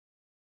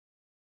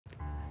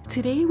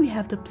Today we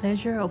have the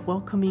pleasure of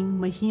welcoming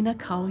Mahina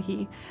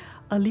Kauhi,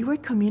 a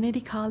Leeward Community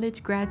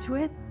College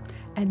graduate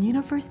and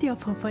University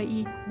of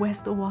Hawaiʻi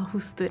West Oʻahu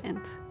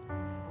student.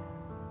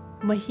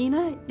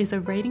 Mahina is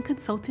a writing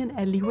consultant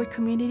at Leeward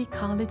Community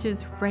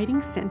College's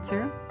Writing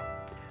Center,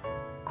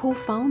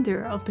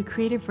 co-founder of the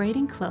Creative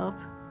Writing Club,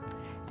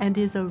 and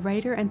is a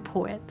writer and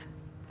poet.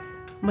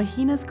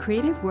 Mahina's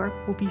creative work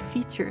will be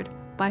featured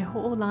by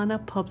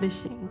Hoʻolana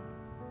Publishing.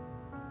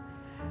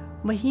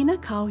 Mahina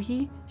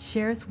Kauhi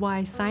shares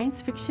why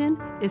science fiction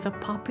is a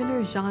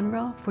popular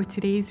genre for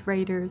today's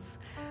writers,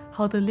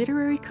 how the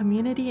literary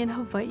community in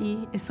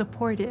Hawaii is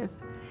supportive,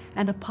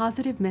 and a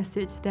positive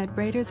message that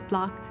writer's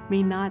block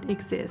may not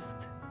exist.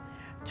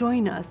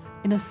 Join us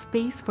in a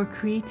space for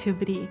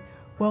creativity.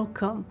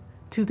 Welcome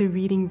to the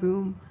Reading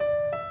Room.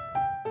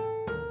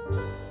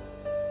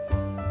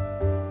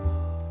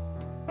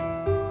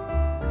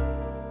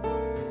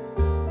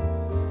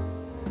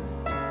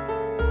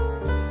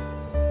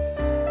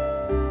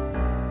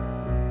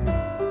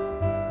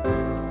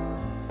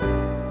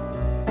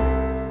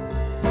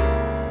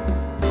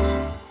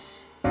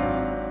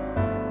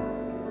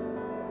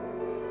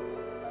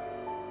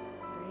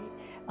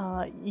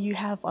 You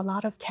have a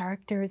lot of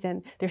characters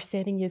and their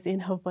setting is in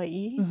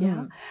Hawaii. Mm-hmm.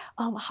 Yeah.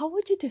 How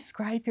would you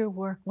describe your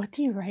work? What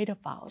do you write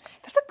about?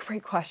 That's a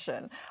great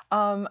question.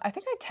 I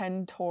think I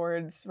tend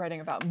towards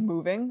writing about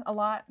moving a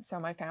lot. So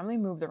my family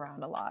moved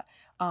around a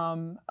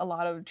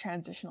lot of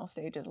transitional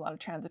stages, a lot of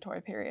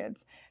transitory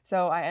periods.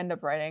 So I end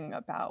up writing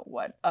about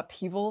what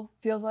upheaval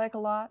feels like a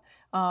lot.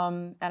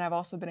 And I've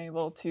also been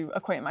able to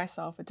acquaint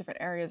myself with different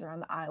areas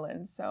around the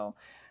island. So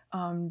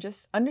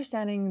just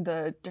understanding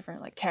the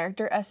different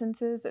character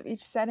essences of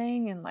each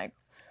setting and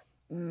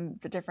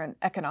the different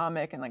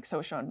economic and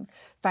social and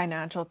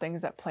financial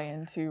things that play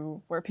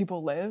into where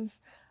people live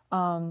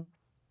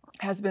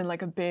has been a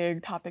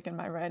big topic in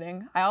my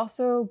writing. I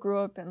also grew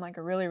up in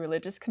a really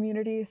religious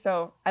community,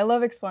 so I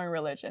love exploring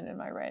religion in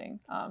my writing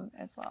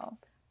as well.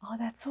 Oh,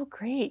 that's so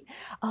great.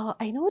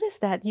 I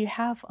noticed that you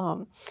have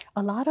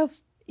a lot of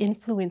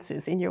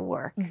influences in your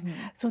work. Mm-hmm.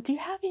 So do you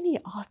have any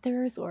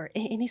authors or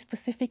any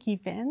specific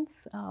events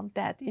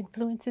that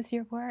influences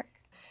your work?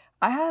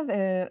 I have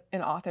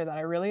an author that I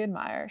really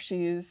admire.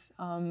 She's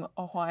a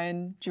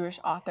Hawaiian Jewish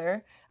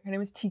author. Her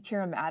name is T.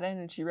 Kira Madden,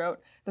 and she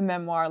wrote the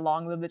memoir,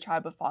 Long Live the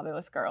Tribe of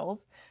Fatherless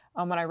Girls.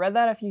 When I read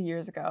that a few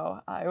years ago,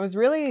 it was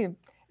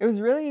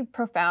really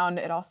profound.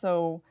 It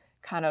also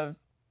kind of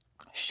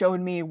showed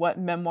me what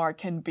memoir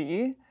can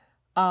be.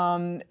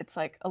 It's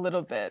a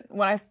little bit,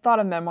 when I thought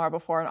of memoir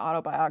before an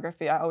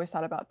autobiography, I always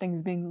thought about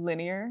things being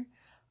linear,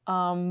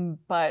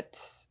 but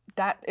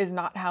that is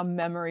not how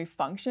memory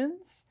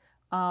functions.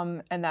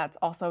 And that's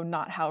also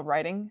not how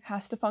writing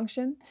has to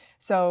function.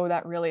 So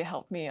that really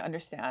helped me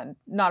understand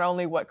not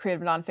only what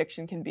creative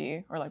nonfiction can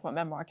be, or what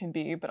memoir can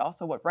be, but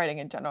also what writing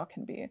in general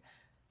can be.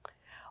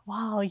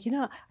 Wow,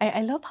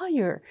 I love how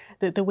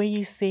the way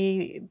you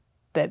say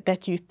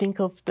that you think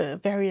of the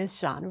various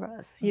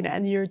genres,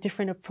 and your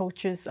different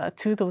approaches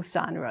to those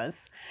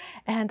genres.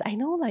 And I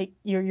know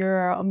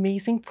you're an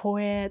amazing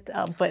poet,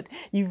 but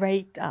you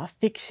write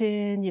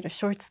fiction,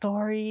 short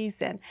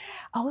stories. And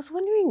I was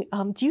wondering,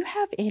 do you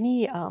have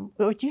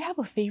or do you have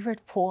a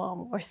favorite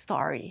poem or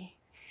story?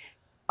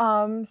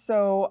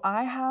 So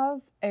I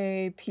have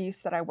a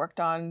piece that I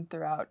worked on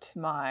throughout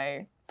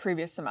my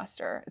previous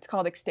semester. It's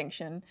called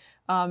Extinction.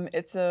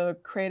 It's a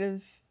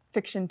creative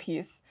fiction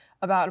piece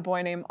about a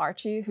boy named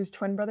Archie whose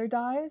twin brother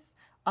dies.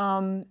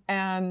 And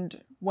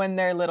when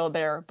they're little,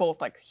 they're both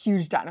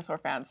huge dinosaur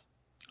fans,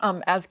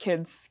 as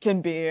kids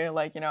can be,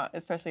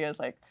 especially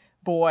as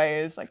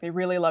boys, they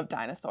really love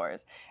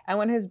dinosaurs. And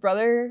when his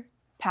brother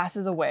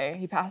passes away,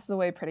 he passes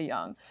away pretty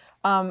young.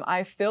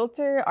 I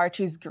filter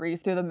Archie's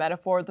grief through the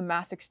metaphor of the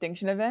mass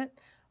extinction event.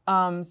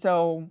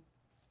 So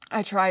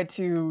I try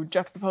to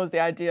juxtapose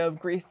the idea of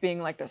grief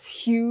being this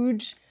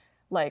huge,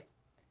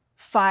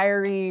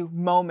 fiery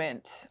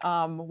moment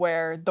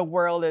where the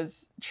world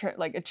is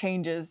it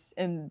changes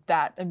in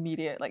that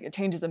immediate, it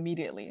changes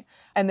immediately.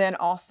 And then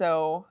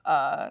also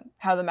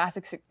how the mass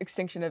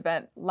extinction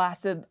event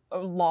lasted a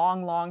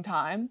long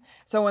time.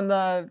 So when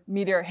the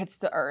meteor hits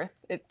the earth,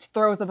 it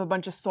throws up a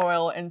bunch of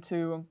soil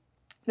into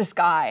the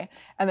sky,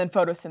 and then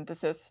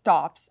photosynthesis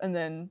stops. And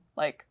then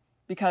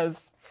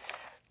because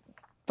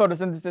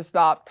photosynthesis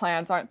stopped,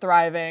 plants aren't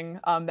thriving,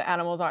 the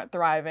animals aren't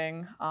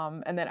thriving,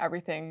 and then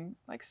everything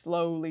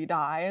slowly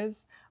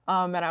dies.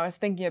 And I was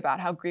thinking about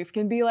how grief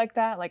can be like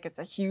that. It's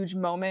a huge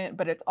moment,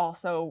 but it's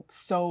also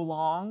so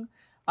long.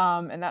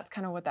 And that's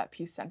kind of what that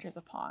piece centers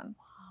upon.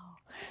 Wow,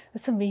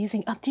 that's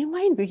amazing. Do you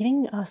mind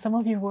reading some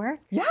of your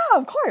work? Yeah,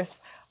 of course.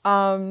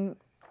 Throughout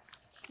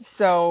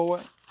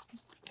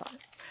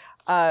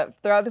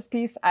this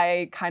piece,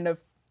 I kind of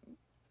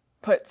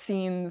put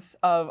scenes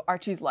of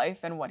Archie's life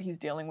and what he's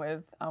dealing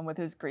with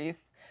his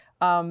grief.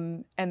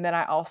 And then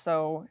I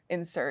also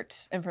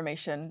insert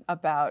information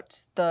about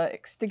the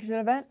extinction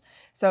event.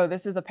 So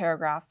this is a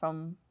paragraph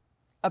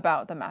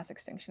about the mass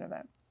extinction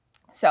event.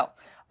 So,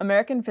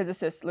 American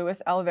physicist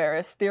Louis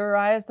Alvarez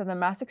theorized that the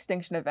mass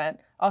extinction event,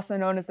 also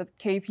known as the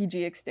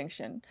KPG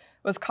extinction,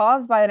 was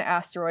caused by an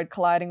asteroid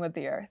colliding with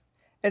the Earth.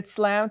 It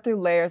slammed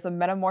through layers of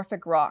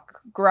metamorphic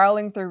rock,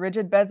 growling through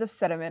rigid beds of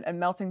sediment and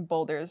melting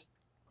boulders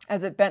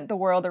as it bent the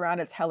world around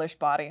its hellish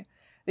body.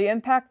 The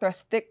impact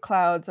thrust thick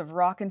clouds of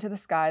rock into the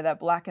sky that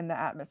blackened the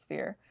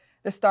atmosphere.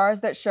 The stars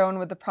that shone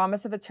with the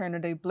promise of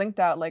eternity blinked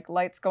out like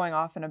lights going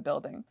off in a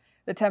building.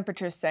 The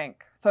temperatures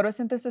sank.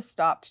 Photosynthesis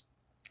stopped,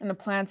 and the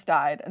plants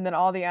died, and then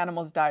all the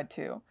animals died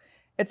too.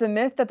 It's a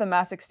myth that the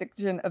mass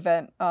extinction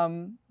event,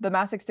 the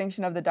mass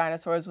extinction of the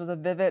dinosaurs, was a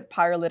vivid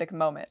pyrolytic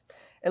moment.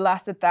 It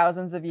lasted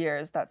thousands of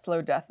years, that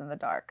slow death in the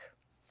dark.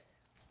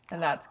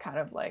 And that's kind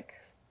of like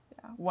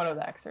one of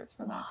the excerpts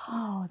from that piece.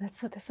 Oh,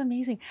 that's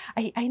amazing.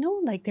 I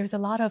know like there's a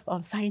lot of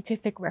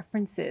scientific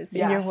references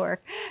in your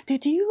work. Do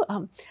you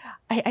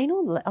I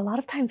know a lot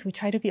of times we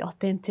try to be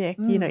authentic,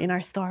 you know, in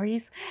our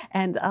stories,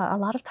 and a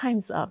lot of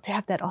times to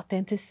have that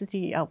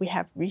authenticity, we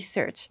have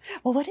research.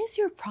 Well, what is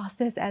your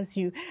process as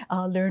you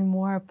learn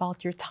more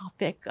about your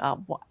topic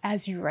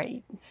as you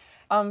write?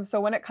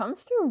 So when it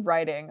comes to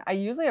writing, I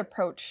usually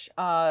approach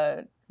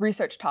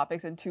research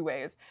topics in two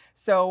ways.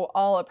 So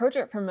I'll approach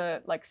it from a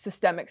like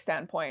systemic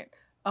standpoint.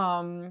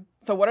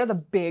 So what are the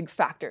big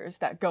factors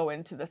that go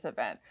into this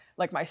event,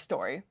 like my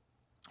story?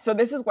 So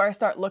this is where I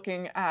start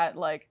looking at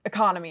like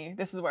economy.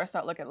 This is where I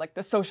start looking at like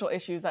the social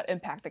issues that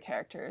impact the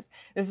characters.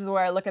 This is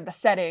where I look at the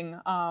setting.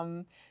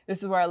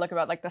 This is where I look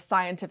about like the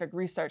scientific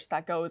research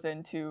that goes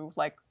into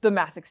like the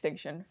mass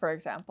extinction, for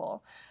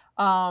example.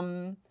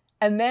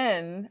 And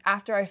then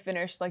after I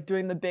finish like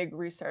doing the big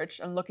research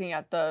and looking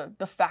at the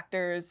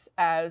factors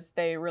as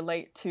they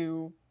relate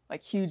to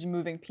like huge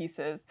moving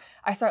pieces,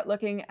 I start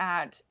looking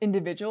at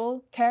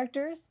individual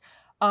characters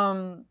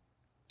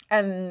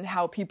and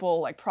how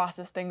people like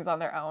process things on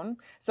their own.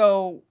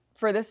 So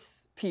for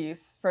this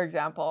piece, for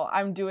example,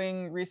 I'm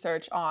doing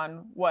research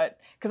on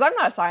because I'm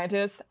not a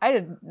scientist, I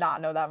did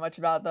not know that much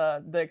about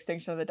the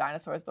extinction of the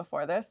dinosaurs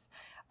before this.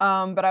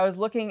 But I was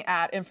looking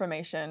at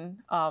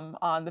information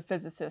on the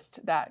physicist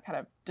that kind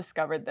of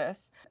discovered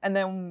this. And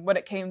then when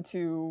it came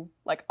to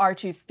like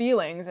Archie's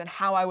feelings and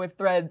how I would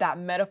thread that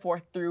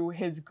metaphor through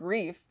his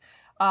grief,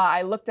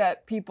 I looked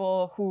at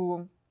people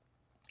who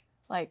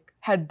like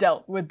had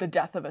dealt with the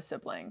death of a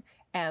sibling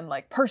and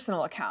like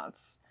personal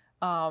accounts.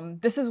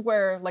 This is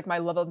where like my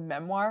love of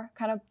memoir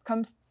kind of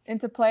comes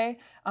into play.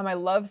 I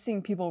love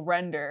seeing people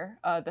render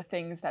the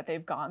things that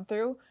they've gone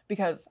through,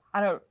 because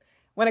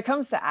when it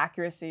comes to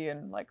accuracy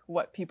and like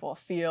what people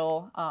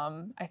feel,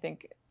 I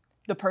think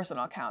the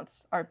personal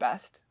accounts are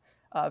best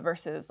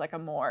versus like a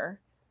more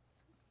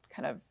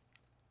kind of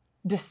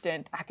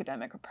distant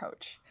academic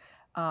approach.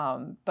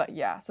 But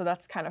yeah, so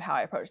that's kind of how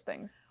I approach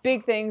things.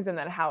 Big things, and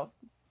then how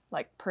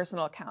like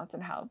personal accounts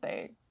and how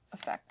they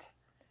affect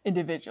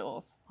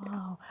individuals.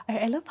 Wow.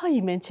 I love how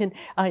you mentioned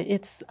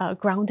it's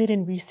grounded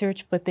in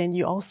research, but then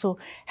you also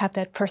have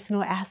that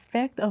personal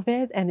aspect of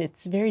it, and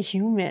it's very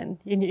human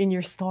in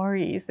your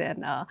stories.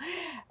 And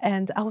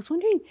I was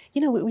wondering,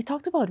 you know, we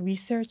talked about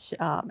research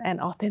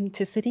and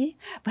authenticity,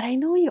 but I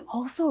know you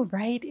also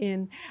write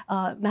in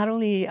not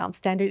only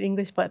standard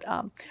English, but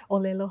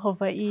Olelo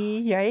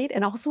Hawaiʻi, right?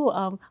 And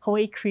also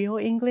Hawaii Creole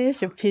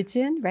English or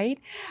Pidgin, right?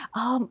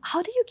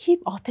 How do you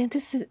keep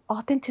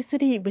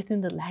authenticity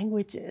within the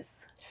languages?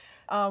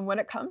 When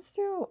it comes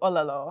to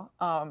Olelo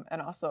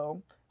and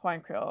also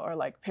Hawaiian Creole or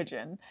like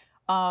Pidgin,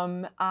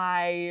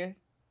 I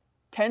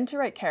tend to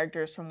write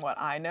characters from what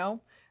I know.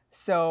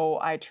 So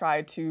I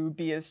try to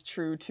be as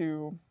true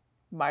to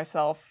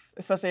myself,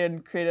 especially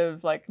in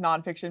creative like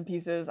nonfiction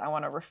pieces. I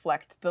want to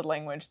reflect the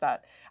language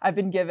that I've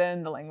been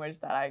given, the language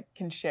that I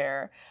can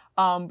share.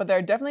 But there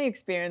are definitely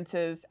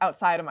experiences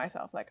outside of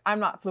myself. Like I'm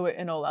not fluent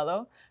in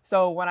Olelo.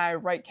 So when I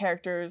write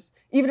characters,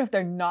 even if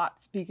they're not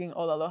speaking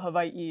Olelo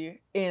Hawaiʻi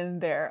in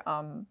their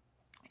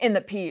in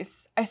the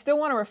piece, I still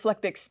want to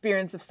reflect the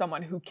experience of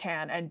someone who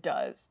can and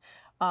does.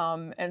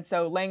 And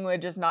so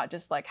language is not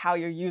just like how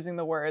you're using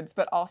the words,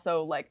 but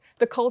also like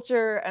the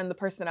culture and the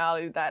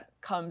personality that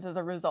comes as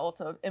a result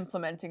of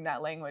implementing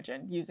that language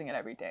and using it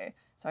every day.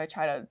 So I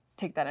try to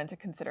take that into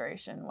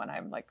consideration when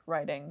I'm like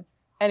writing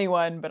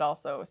anyone, but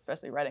also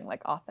especially writing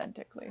like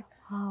authentically.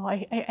 Oh,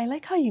 I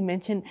like how you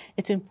mentioned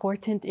it's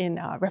important in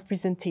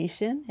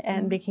representation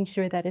and making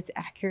sure that it's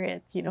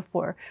accurate, you know,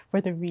 for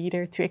the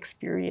reader to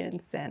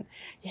experience. And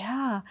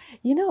yeah,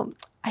 you know,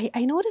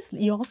 I noticed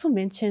you also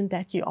mentioned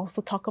that you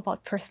also talk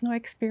about personal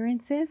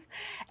experiences.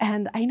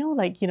 And I know,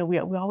 like, you know, we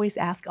always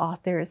ask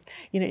authors,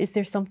 you know, is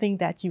there something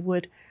that you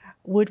would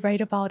write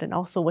about and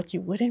also what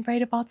you wouldn't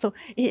write about? So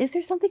is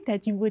there something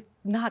that you would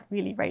not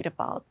really write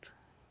about?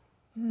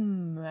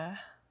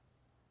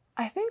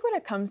 I think when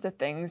it comes to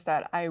things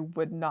that I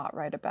would not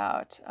write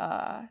about,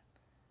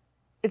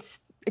 it's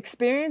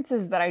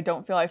experiences that I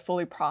don't feel I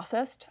fully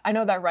processed. I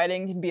know that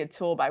writing can be a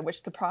tool by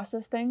which to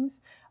process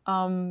things,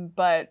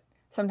 but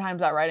sometimes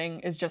that writing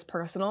is just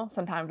personal.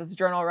 Sometimes it's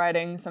journal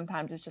writing.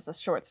 Sometimes it's just a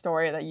short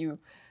story that you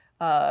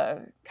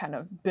kind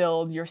of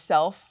build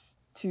yourself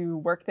to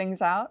work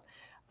things out.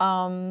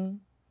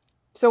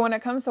 So when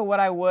it comes to what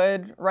I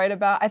would write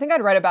about, I think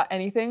I'd write about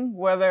anything.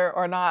 Whether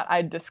or not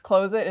I'd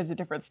disclose it is a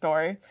different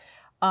story.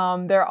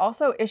 There are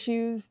also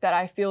issues that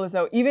I feel as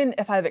though even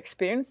if I've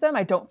experienced them,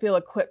 I don't feel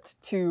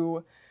equipped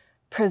to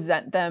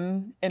present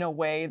them in a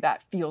way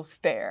that feels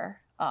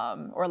fair,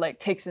 or like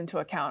takes into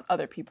account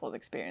other people's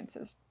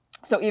experiences.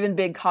 So even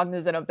being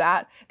cognizant of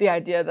that, the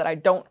idea that I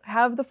don't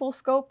have the full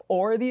scope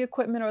or the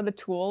equipment or the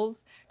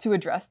tools to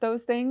address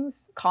those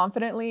things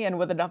confidently and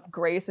with enough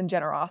grace and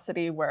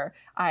generosity where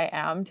I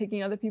am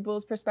taking other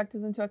people's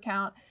perspectives into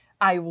account,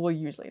 I will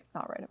usually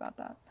not write about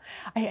that.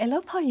 I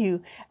love how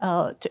you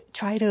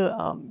try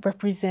to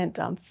represent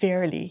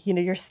fairly, you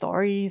know, your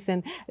stories.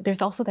 And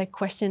there's also that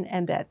question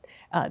and that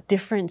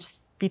difference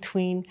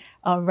between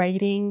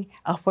writing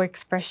for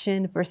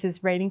expression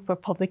versus writing for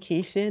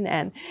publication.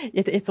 And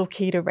it's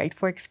okay to write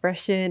for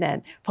expression,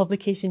 and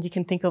publication you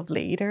can think of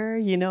later,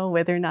 you know,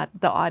 whether or not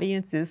the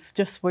audience is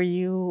just for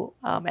you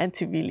and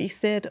to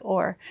release it,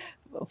 or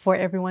for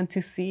everyone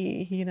to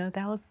see. You know,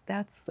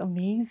 that's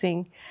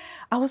amazing.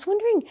 I was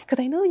wondering, because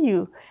I know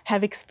you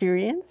have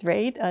experience,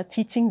 right?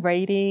 Teaching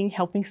writing,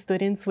 helping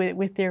students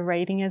with their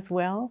writing as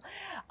well.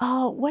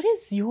 What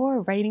is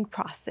your writing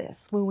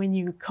process when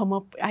you come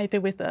up either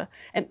with a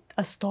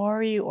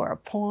story or a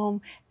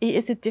poem?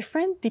 Is it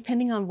different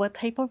depending on what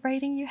type of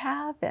writing you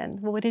have, and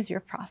what is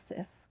your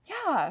process?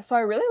 Yeah, so I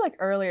really like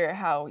earlier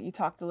how you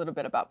talked a little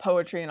bit about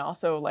poetry and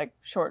also like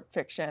short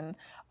fiction.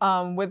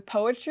 With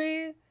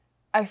poetry,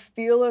 I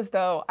feel as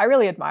though I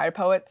really admire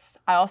poets.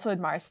 I also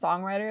admire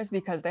songwriters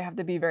because they have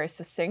to be very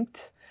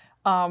succinct.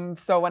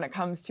 So when it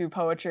comes to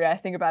poetry, I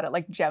think about it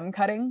like gem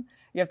cutting.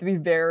 You have to be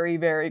very,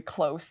 very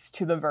close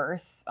to the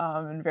verse,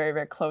 and very,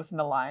 very close in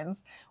the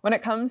lines. When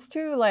it comes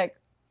to like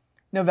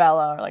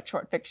novella or like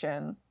short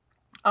fiction,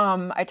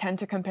 I tend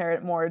to compare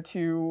it more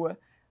to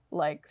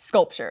like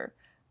sculpture,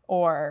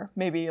 or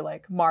maybe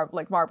like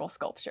marble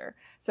sculpture.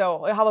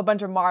 So you'll have a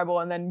bunch of marble,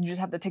 and then you just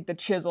have to take the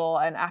chisel,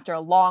 and after a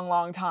long,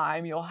 long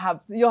time, you'll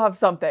have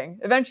something.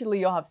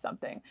 Eventually, you'll have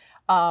something.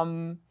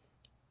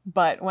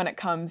 But when it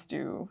comes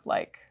to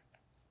like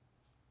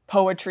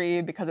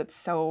poetry, because it's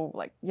so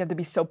like you have to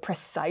be so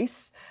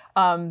precise,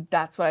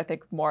 that's what I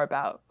think more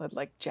about with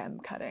like gem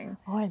cutting.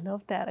 Oh, I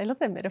love that. I love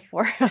that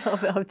metaphor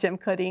of gem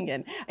cutting,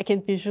 and I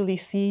can visually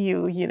see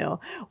you, you know,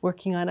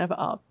 working on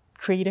a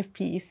creative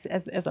piece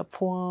as a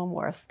poem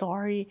or a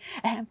story.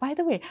 And by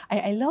the way,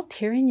 I loved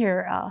hearing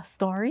your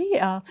story.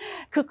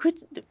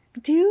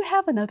 Do you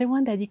have another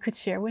one that you could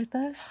share with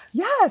us?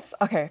 Yes.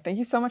 Okay. Thank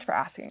you so much for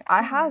asking.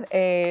 I have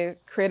a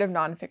creative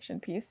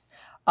nonfiction piece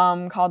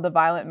called The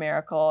Violent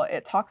Miracle.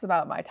 It talks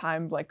about my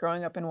time like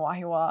growing up in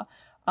Wahiawa.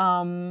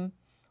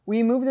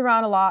 We moved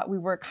around a lot. We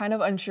were kind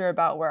of unsure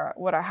about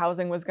what our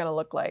housing was going to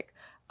look like.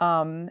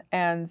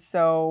 And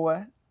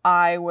so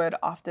I would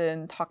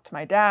often talk to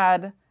my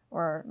dad,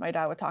 or my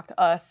dad would talk to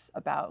us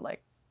about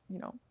like, you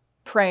know,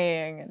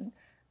 praying and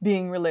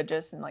being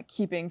religious and like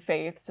keeping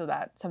faith so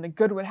that something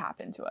good would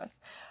happen to us.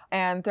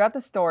 And throughout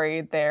the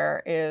story,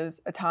 there is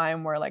a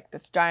time where like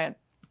this giant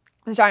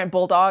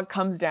bulldog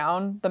comes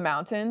down the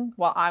mountain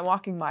while I'm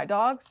walking my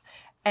dogs.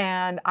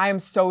 And I am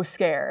so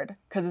scared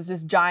because it's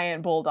this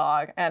giant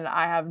bulldog and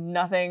I have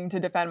nothing to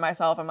defend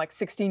myself. I'm like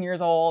 16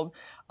 years old.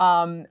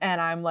 And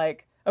I'm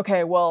like,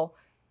 okay, well,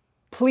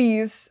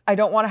 please, I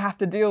don't want to have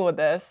to deal with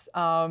this.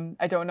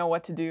 I don't know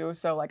what to do.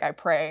 So like I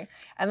pray.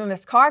 And then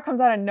this car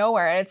comes out of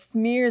nowhere and it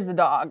smears the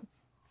dog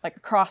like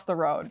across the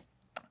road.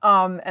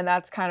 And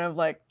that's kind of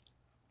like,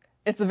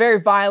 it's a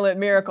very violent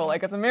miracle.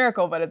 Like it's a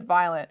miracle, but it's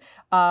violent.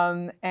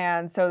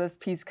 And so this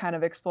piece kind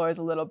of explores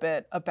a little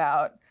bit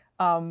about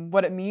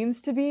what it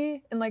means to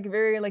be in like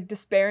very like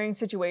despairing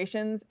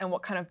situations and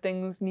what kind of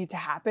things need to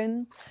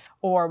happen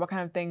or what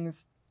kind of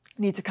things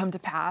need to come to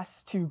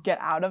pass to get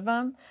out of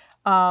them.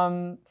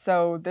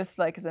 So this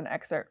like is an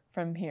excerpt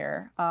from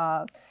here.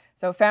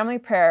 So family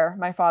prayer,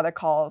 my father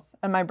calls,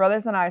 and my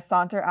brothers and I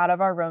saunter out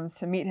of our rooms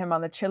to meet him on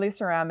the chilly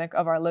ceramic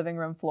of our living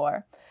room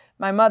floor.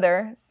 My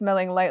mother,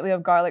 smelling lightly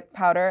of garlic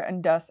powder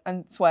and dust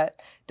and sweat,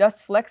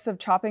 dusts flecks of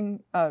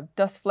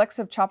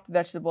chopped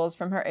vegetables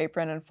from her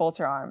apron and folds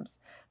her arms.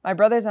 My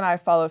brothers and I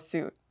follow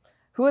suit.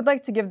 Who would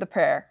like to give the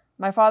prayer?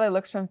 My father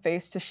looks from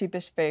face to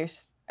sheepish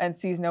face and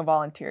sees no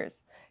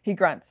volunteers. He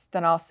grunts,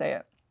 then I'll say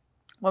it.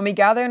 When we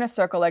gather in a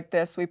circle like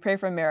this, we pray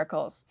for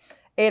miracles.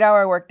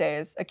 8-hour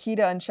workdays, a key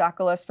to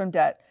unshackle us from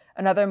debt,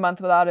 another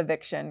month without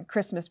eviction,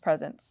 Christmas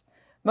presents.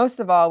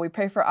 Most of all, we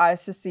pray for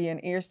eyes to see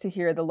and ears to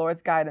hear the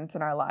Lord's guidance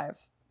in our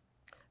lives.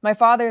 My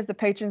father is the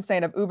patron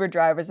saint of Uber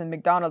drivers and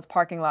McDonald's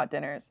parking lot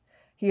dinners.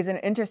 He is an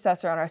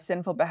intercessor on our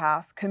sinful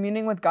behalf,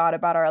 communing with God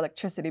about our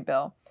electricity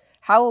bill.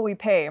 How will we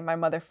pay? My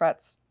mother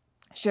frets,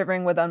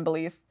 shivering with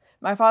unbelief.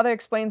 My father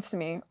explains to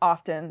me,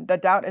 often,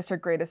 that doubt is her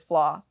greatest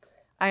flaw.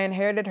 I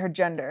inherited her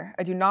gender.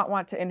 I do not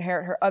want to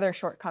inherit her other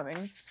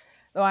shortcomings,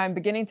 though I am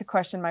beginning to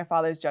question my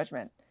father's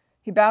judgment.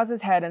 He bows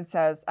his head and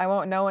says, I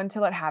won't know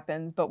until it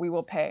happens, but we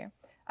will pay.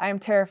 I am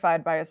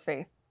terrified by his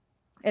faith.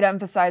 It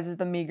emphasizes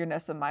the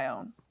meagerness of my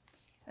own.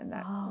 And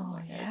that, oh,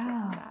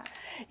 yeah.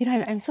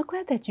 I'm so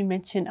glad that you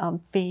mentioned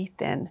faith,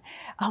 and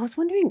I was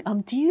wondering,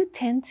 do you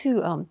tend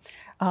to,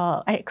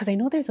 because I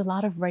know there's a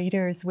lot of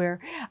writers where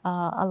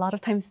a lot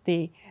of times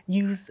they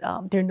use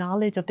their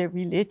knowledge of their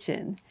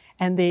religion,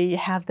 and they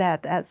have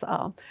that as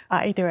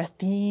either a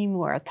theme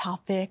or a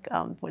topic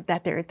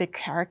that their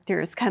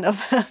characters kind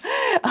of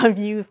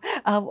use.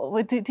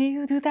 Do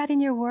you do that in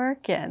your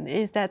work, and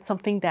is that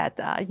something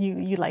that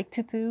you like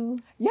to do?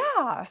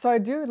 Yeah, so I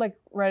do like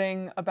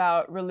writing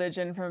about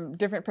religion from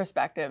different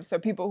perspectives. So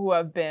people who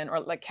have been,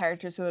 or like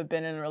characters who have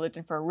been in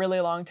religion for a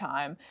really long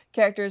time,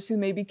 characters who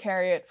maybe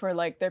carry it for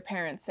like their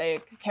parents'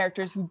 sake,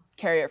 characters who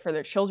carry it for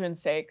their children's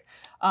sake,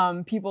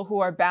 people who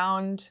are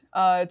bound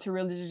to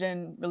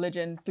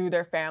religion through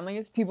their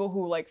families, people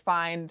who like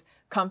find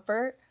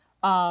comfort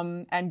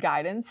and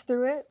guidance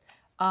through it.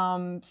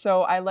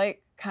 So I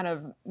like kind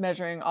of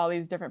measuring all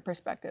these different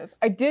perspectives.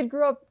 I did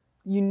grow up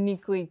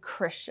uniquely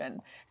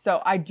Christian,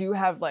 so I do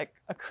have like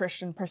a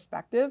Christian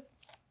perspective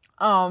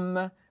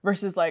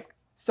versus like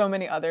so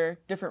many other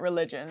different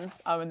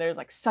religions, and there's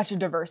like such a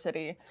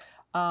diversity,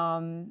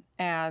 and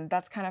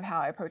that's kind of how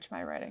I approach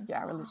my writing.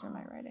 Yeah, religion in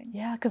my writing.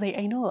 Yeah, because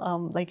I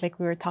know like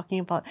we were talking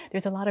about,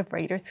 there's a lot of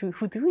writers who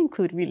do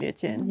include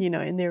religion,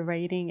 in their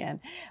writing, and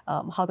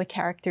how the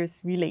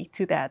characters relate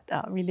to that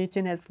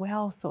religion as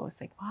well. So it's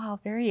like, wow,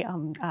 very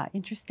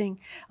interesting,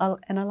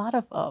 and a lot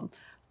of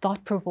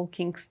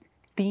thought-provoking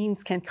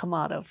themes can come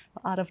out of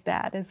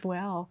that as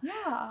well. Yeah.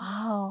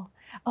 Wow.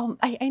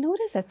 I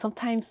noticed that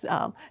sometimes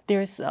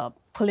there's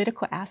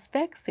political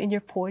aspects in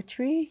your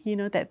poetry,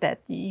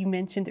 that you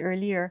mentioned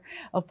earlier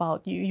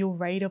about you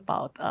write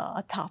about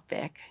a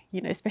topic,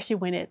 especially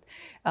when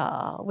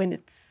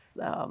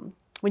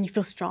you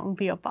feel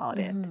strongly about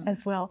it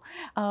as well.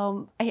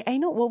 I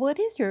know, well, what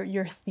is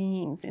your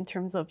themes in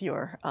terms of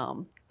your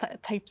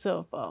types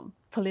of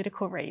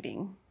political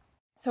writing?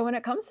 So when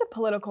it comes to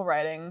political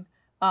writing,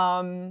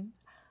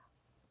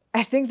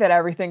 I think that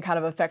everything kind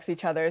of affects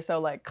each other. So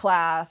like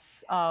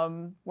class,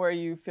 where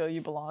you feel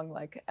you belong,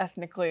 like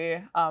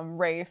ethnically,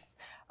 race,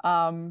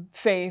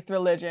 faith,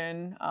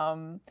 religion.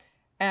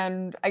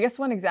 And I guess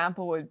one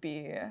example would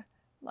be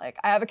like,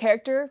 I have a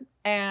character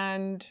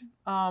and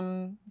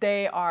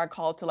they are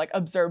called to like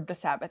observe the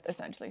Sabbath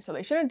essentially. So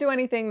they shouldn't do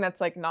anything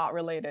that's like not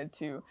related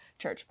to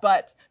church.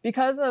 But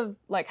because of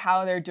like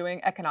how they're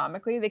doing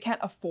economically, they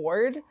can't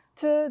afford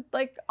to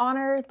like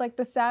honor like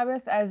the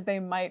Sabbath as they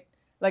might,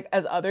 like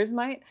as others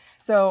might.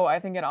 So I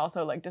think it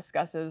also like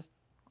discusses,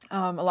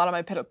 a lot of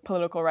my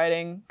political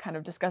writing kind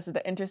of discusses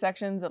the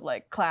intersections of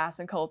like class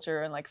and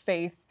culture and like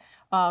faith,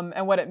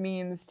 and what it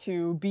means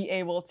to be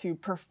able to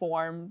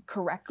perform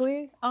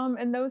correctly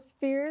in those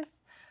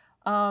spheres.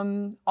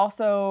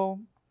 Also,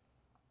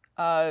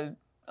 a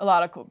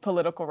lot of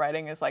political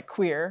writing is like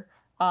queer,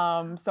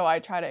 so I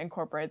try to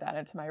incorporate that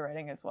into my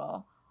writing as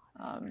well.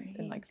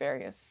 In like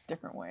various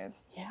different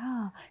ways.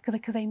 Yeah,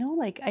 because I know,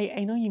 like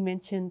I know you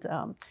mentioned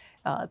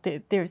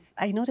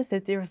I noticed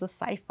that there was a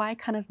sci-fi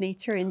kind of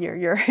nature in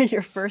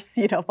your first,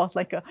 about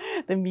like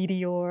the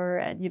meteor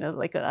and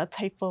like a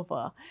type of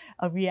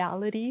a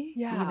reality.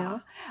 Yeah.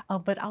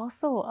 But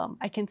also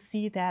I can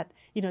see that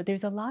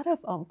there's a lot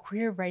of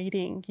queer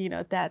writing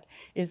that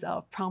is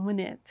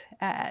prominent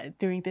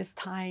during this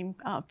time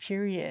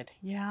period.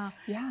 Yeah.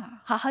 Yeah.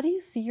 How do you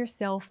see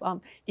yourself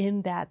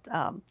in that?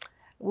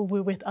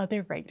 With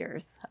other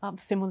writers,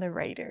 similar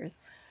writers?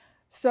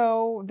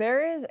 So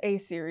there is a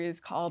series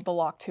called The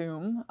Locked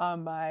Tomb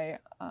by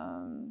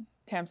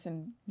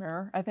Tamsin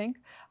Muir, I think.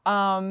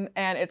 And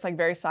it's like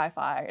very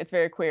sci-fi. It's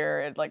very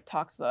queer. It like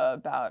talks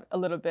about a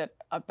little bit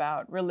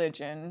about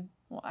religion.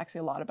 Well, actually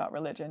a lot about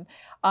religion.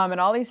 And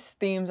all these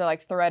themes are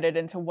like threaded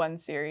into one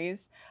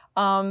series.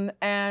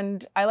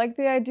 And I like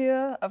the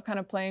idea of kind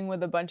of playing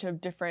with a bunch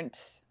of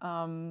different,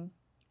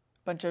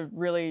 bunch of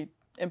really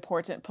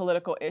important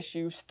political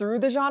issues through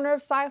the genre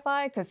of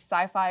sci-fi, because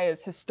sci-fi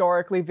is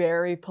historically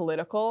very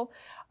political.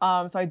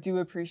 So I do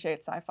appreciate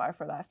sci-fi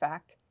for that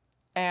fact.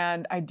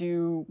 And I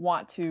do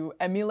want to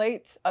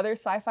emulate other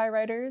sci-fi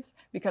writers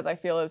because I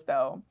feel as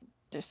though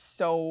there's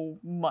so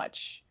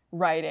much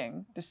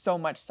writing, there's so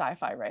much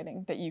sci-fi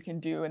writing that you can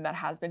do and that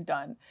has been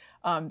done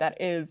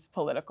that is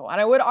political. And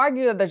I would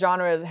argue that the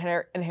genre is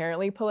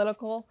inherently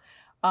political,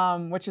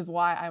 which is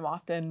why I'm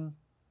often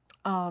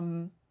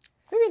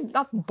maybe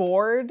not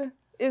bored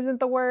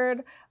isn't the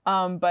word,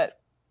 but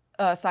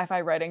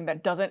sci-fi writing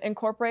that doesn't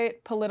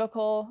incorporate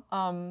political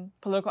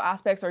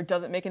aspects or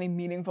doesn't make any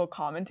meaningful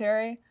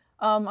commentary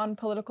on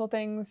political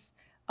things,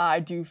 I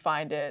do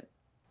find it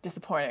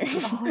disappointing.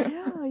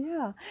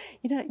 Oh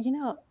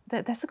yeah.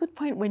 That's a good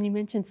point when you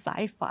mentioned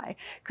sci-fi,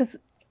 because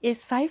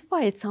it's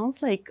sci-fi. It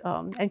sounds like,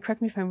 and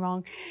correct me if I'm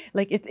wrong,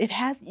 like it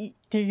has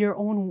your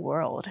own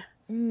world.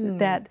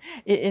 That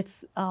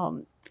it's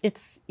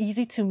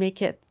easy to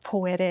make it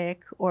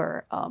poetic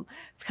or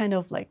it's kind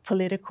of like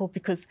political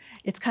because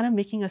it's kind of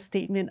making a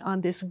statement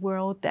on this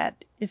world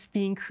that is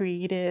being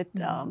created,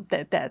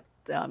 that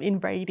in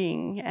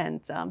writing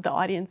and the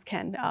audience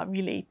can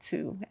relate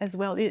to as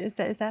well. Is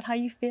that how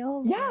you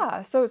feel?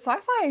 Yeah, so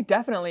sci-fi,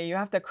 definitely. You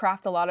have to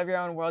craft a lot of your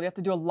own world. You have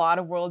to do a lot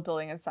of world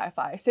building in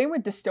sci-fi. Same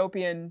with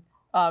dystopian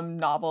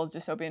novels,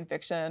 dystopian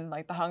fiction,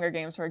 like The Hunger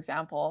Games, for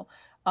example.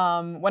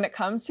 When it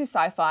comes to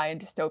sci-fi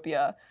and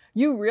dystopia,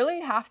 you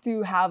really have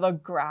to have a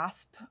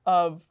grasp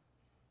of,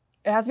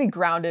 it has to be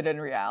grounded in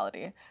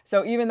reality.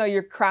 So even though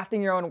you're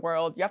crafting your own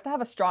world, you have to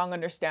have a strong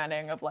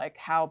understanding of like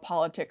how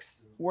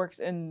politics works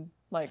in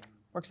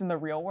the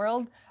real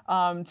world,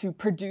 to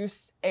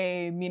produce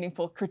a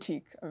meaningful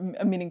critique,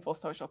 a meaningful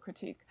social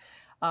critique.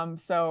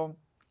 So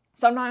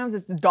sometimes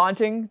it's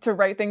daunting to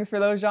write things for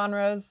those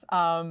genres,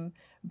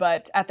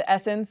 but at the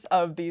essence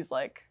of these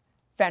like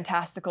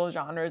fantastical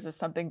genres is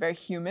something very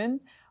human,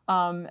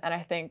 and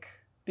I think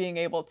being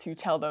able to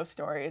tell those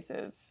stories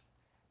is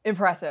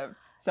impressive.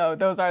 So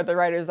those are the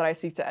writers that I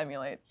seek to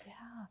emulate.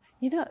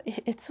 Yeah,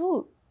 it's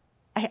so,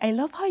 I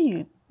love how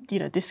you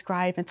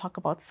describe and talk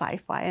about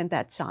sci-fi and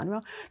that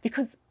genre,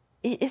 because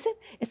it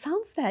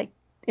sounds like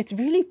it's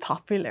really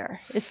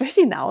popular,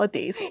 especially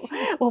nowadays.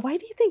 Well, why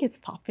do you think it's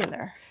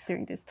popular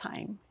during this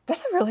time?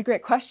 That's a really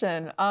great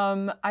question.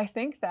 I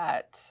think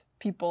that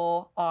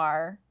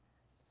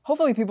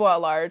hopefully people at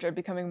large are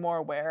becoming more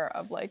aware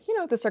of like,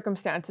 the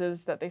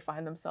circumstances that they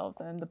find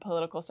themselves in, the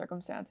political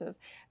circumstances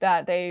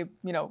that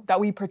that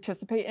we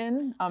participate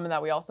in, and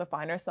that we also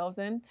find ourselves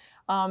in,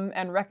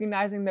 and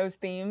recognizing those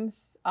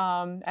themes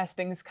as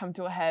things come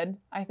to a head,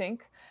 I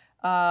think,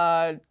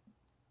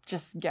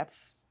 just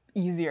gets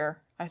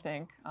easier, I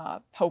think,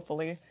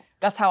 hopefully.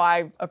 That's how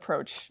I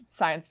approach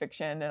science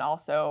fiction and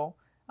also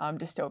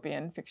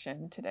dystopian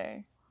fiction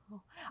today.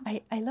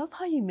 I love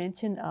how you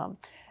mentioned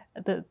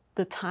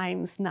the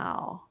times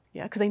now,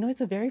 because I know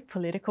it's a very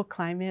political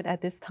climate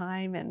at this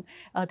time, and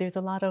there's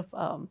a lot of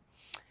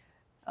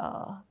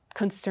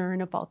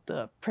concern about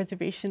the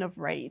preservation of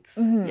rights.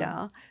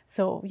 Mm-hmm.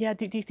 So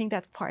do you think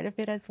that's part of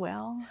it as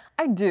well?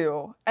 I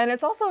do, and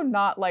it's also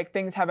not like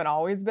things haven't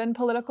always been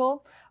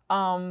political,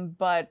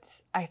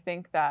 but I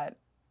think that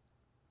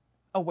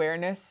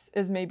awareness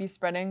is maybe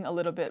spreading a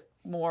little bit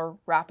more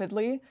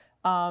rapidly,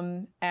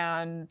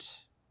 and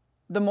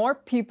the more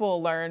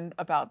people learn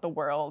about the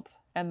world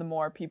and the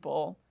more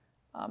people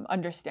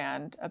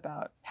understand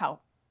about how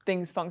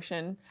things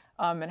function,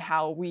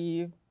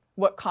 and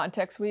what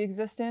context we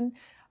exist in,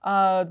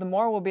 the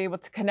more we'll be able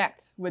to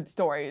connect with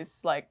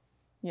stories like,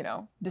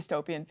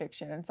 dystopian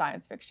fiction and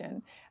science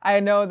fiction. I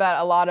know that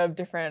a lot of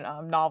different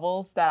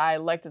novels that I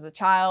liked as a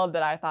child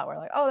that I thought were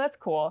like, oh, that's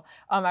cool,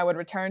 I would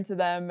return to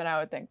them and I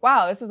would think,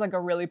 wow, this is like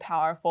a really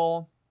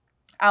powerful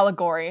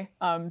allegory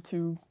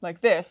to like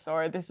this,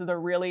 or this is a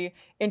really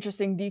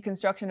interesting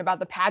deconstruction about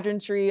the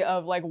pageantry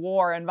of like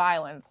war and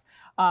violence.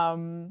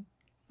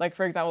 Like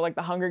for example, like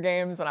The Hunger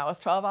Games, when I was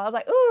 12, I was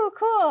like, ooh,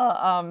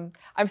 cool.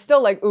 I'm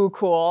still like, ooh,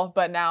 cool,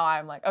 but now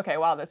I'm like, okay,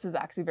 wow, this is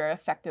actually very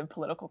effective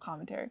political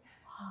commentary.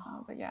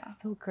 But yeah.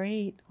 So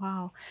great.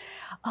 Wow.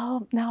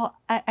 Now,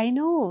 I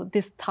know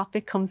this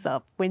topic comes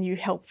up when you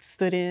help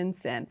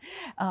students, and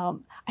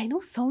I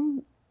know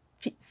some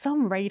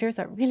writers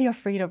are really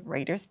afraid of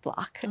writer's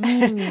block,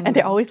 and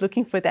they're always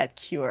looking for that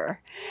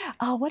cure.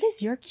 What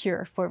is your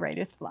cure for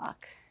writer's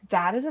block?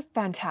 That is a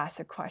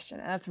fantastic question,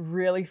 and that's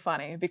really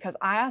funny because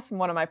I asked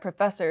one of my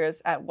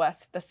professors at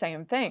West the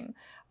same thing,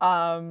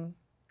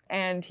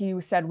 and he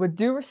said, with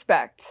due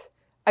respect,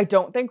 I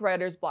don't think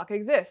writer's block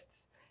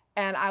exists.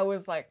 And I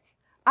was like,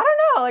 I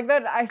don't know, like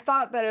that. I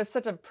thought that it's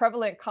such a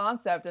prevalent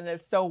concept and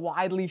it's so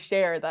widely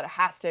shared that it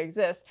has to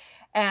exist.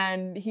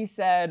 And he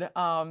said,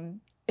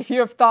 if you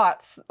have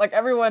thoughts, like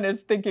everyone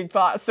is thinking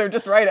thoughts, so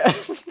just write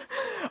it.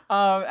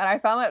 And I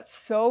found that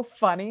so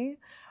funny.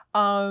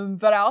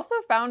 But I also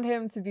found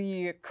him to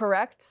be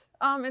correct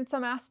in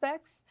some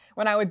aspects.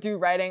 When I would do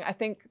writing, I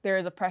think there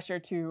is a pressure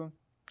to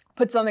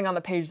put something on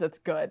the page that's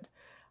good.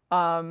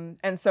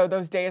 And so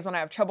those days when I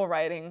have trouble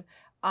writing,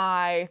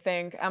 I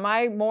think, am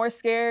I more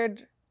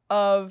scared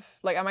of,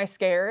 like, am I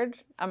scared?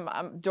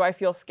 Do I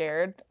feel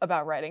scared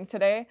about writing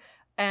today?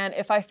 And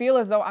if I feel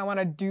as though I want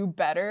to do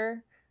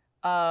better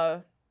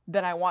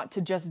than I want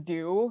to just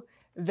do,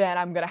 then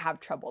I'm going to have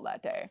trouble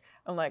that day.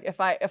 I'm like, if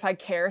I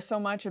care so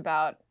much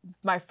about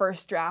my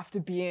first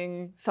draft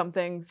being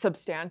something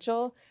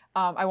substantial,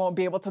 I won't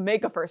be able to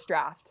make a first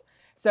draft.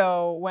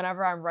 So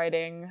whenever I'm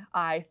writing,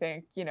 I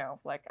think,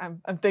 like I'm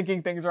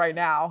thinking things right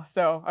now,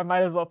 so I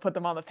might as well put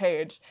them on the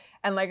page.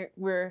 And like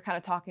we were kind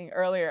of talking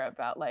earlier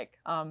about like,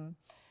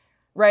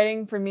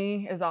 writing for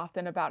me is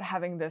often about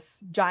having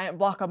this giant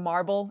block of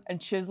marble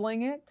and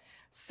chiseling it.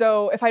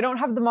 So if I don't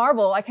have the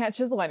marble, I can't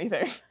chisel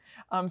anything.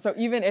 So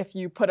even if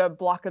you put a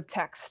block of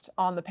text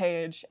on the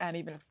page, and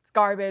even if it's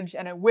garbage,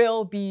 and it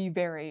will be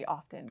very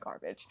often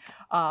garbage.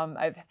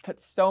 I've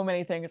put so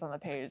many things on the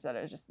page that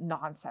are just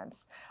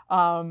nonsense.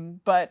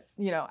 But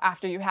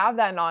after you have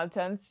that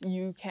nonsense,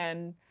 you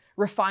can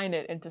refine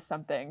it into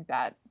something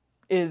that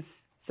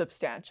is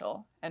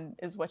substantial and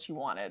is what you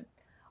wanted.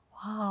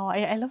 Wow,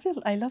 I love it.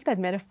 I love that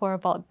metaphor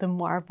about the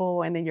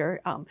marble and then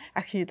you're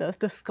actually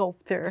the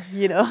sculptor,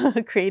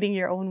 creating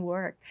your own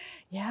work.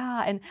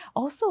 Yeah, and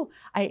also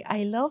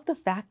I love the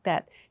fact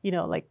that,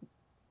 like,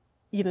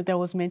 there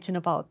was mention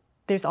about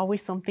there's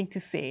always something to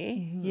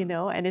say,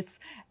 and it's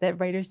that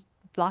writer's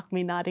block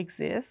may not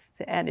exist.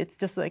 And it's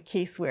just a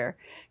case where,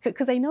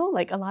 because I know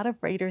like a lot of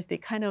writers, they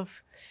kind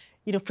of,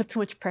 put too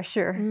much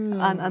pressure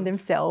on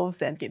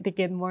themselves and they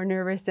get more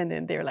nervous and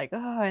then they're like,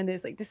 oh, and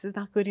it's like, this is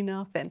not good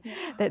enough. And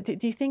that,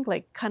 do you think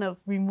like kind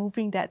of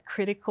removing that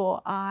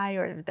critical eye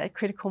or that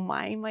critical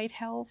mind might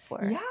help?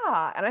 Or?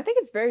 Yeah, and I think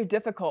it's very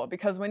difficult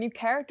because when you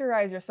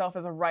characterize yourself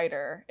as a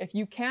writer, if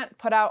you can't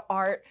put out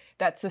art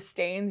that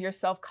sustains your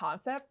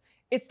self-concept,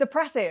 it's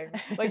depressing.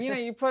 Like,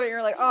 you put it,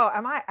 you're like, oh,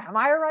 am I a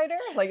writer?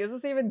 Like, is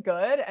this even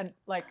good? And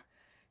like,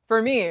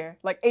 for me,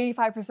 like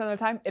 85% of the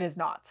time, it is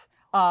not.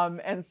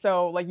 And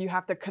so like you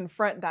have to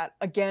confront that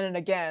again and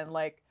again.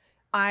 Like,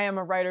 I am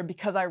a writer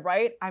because I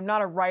write. I'm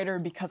not a writer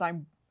because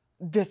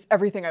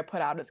everything I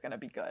put out is going to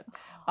be good.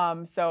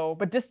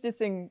 But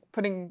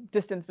putting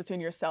distance between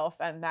yourself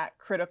and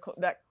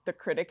the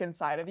critic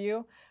inside of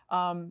you,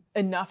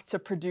 enough to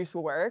produce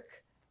work,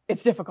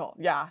 it's difficult.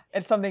 Yeah.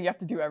 It's something you have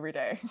to do every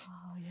day.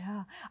 Oh,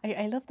 yeah.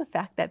 I love the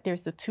fact that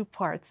there's the two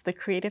parts, the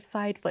creative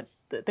side, but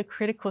the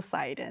critical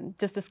side, and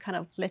just kind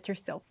of let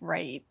yourself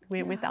write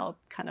without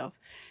kind of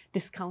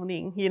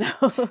discounting,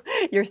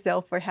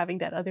 yourself for having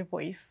that other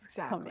voice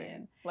come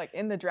in. Like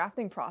in the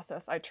drafting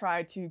process, I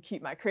try to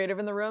keep my creative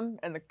in the room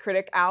and the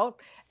critic out.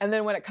 And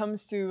then when it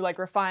comes to like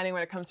refining,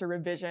 when it comes to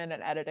revision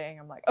and editing,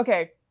 I'm like,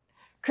 okay,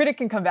 critic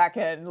can come back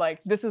in. Like,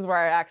 this is where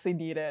I actually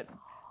need it.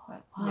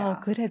 Wow,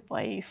 good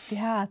advice.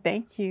 Yeah,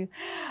 thank you.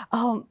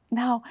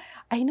 Now,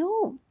 I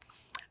know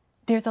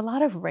there's a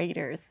lot of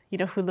writers,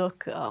 who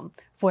look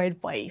for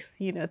advice.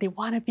 They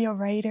want to be a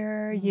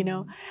writer,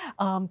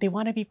 they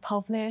want to be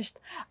published.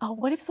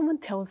 What if someone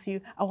tells you,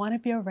 I want to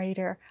be a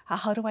writer,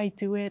 how do I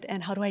do it,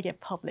 and how do I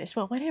get published?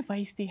 Well, what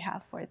advice do you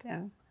have for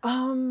them?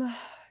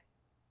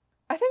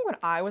 I think when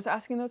I was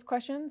asking those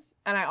questions,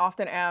 and I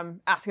often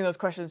am asking those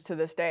questions to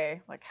this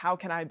day, like, how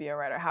can I be a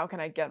writer? How can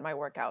I get my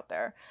work out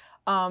there?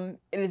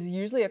 It is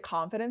usually a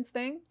confidence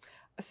thing.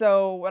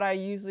 So what I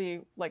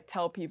usually like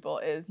tell people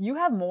is you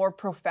have more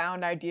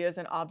profound ideas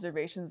and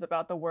observations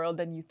about the world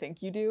than you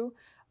think you do.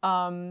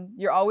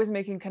 You're always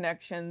making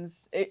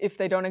connections. If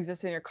they don't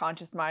exist in your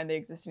conscious mind, they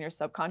exist in your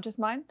subconscious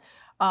mind.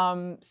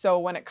 So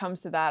when it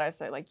comes to that, I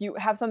say like you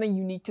have something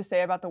unique to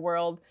say about the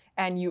world,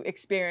 and you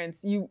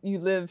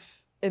live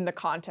in a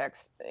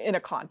context,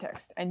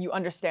 and you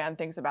understand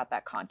things about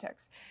that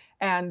context.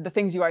 And the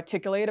things you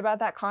articulate about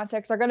that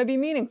context are going to be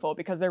meaningful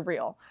because they're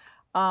real.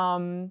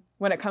 When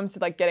it comes to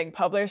like getting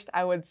published,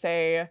 I would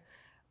say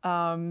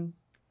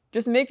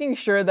just making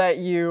sure that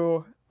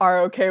you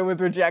are okay with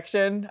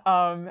rejection,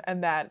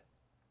 and that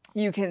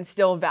you can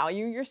still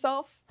value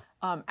yourself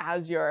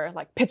as you're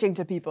like pitching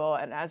to people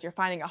and as you're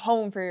finding a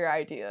home for your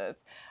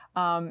ideas.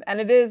 And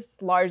it is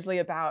largely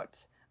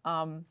about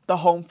the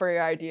home for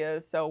your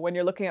ideas. So when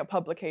you're looking at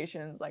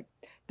publications, like,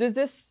 does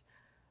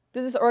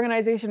this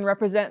organization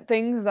represent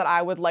things that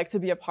I would like to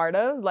be a part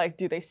of? Like,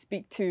 do they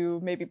speak to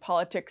maybe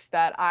politics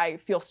that I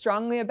feel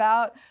strongly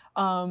about?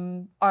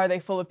 Are they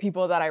full of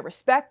people that I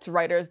respect,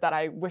 writers that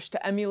I wish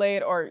to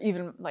emulate, or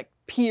even like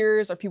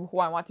peers or people who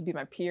I want to be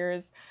my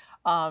peers?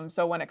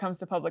 So when it comes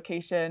to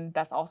publication,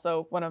 that's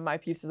also one of my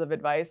pieces of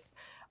advice.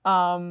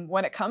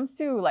 When it comes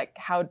to like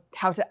how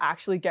to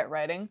actually get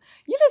writing,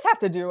 you just have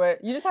to do it.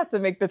 You just have to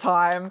make the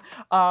time.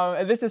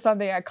 And this is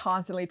something I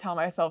constantly tell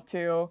myself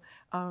too.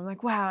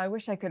 Like, wow, I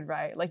wish I could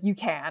write. Like, you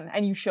can,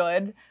 and you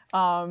should.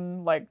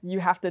 Like, you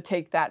have to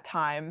take that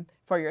time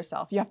for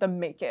yourself. You have to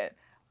make it.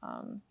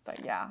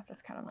 But yeah,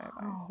 that's kind of my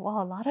advice. Oh,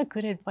 wow, a lot of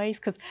good advice,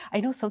 because I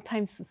know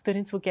sometimes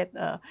students will get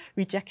a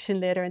rejection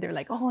letter and they're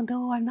like, oh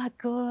no, I'm not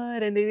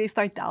good, and they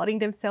start doubting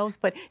themselves.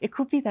 But it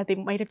could be that they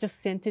might have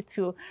just sent it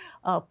to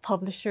a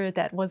publisher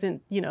that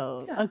wasn't,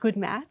 a good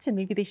match, and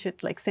maybe they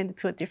should like send it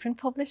to a different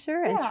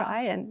publisher and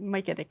try, and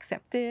might get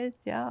accepted.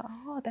 Yeah,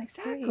 oh, that's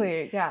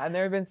great. Yeah, and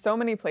there have been so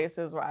many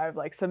places where I've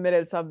like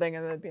submitted something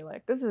and they'd be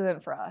like, this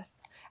isn't for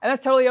us, and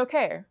that's totally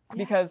okay,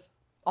 because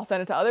I'll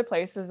send it to other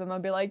places and they'll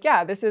be like,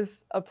 yeah, this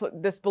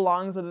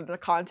belongs within the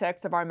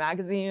context of our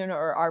magazine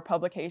or our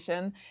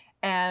publication.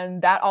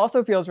 And that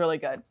also feels really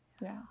good.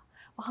 Yeah.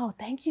 Wow,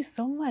 thank you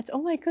so much.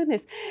 Oh my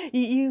goodness.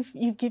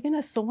 You've given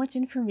us so much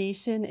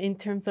information in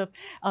terms of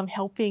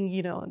helping,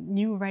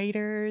 new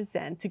writers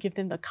and to give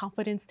them the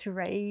confidence to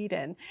write.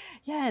 And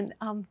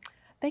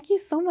thank you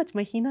so much,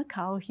 Mahina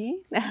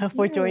Kauhi,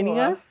 for joining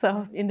us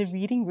in the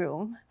reading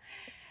room.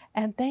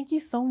 And thank you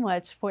so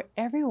much for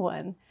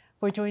everyone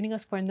for joining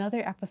us for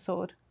another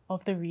episode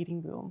of The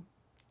Reading Room.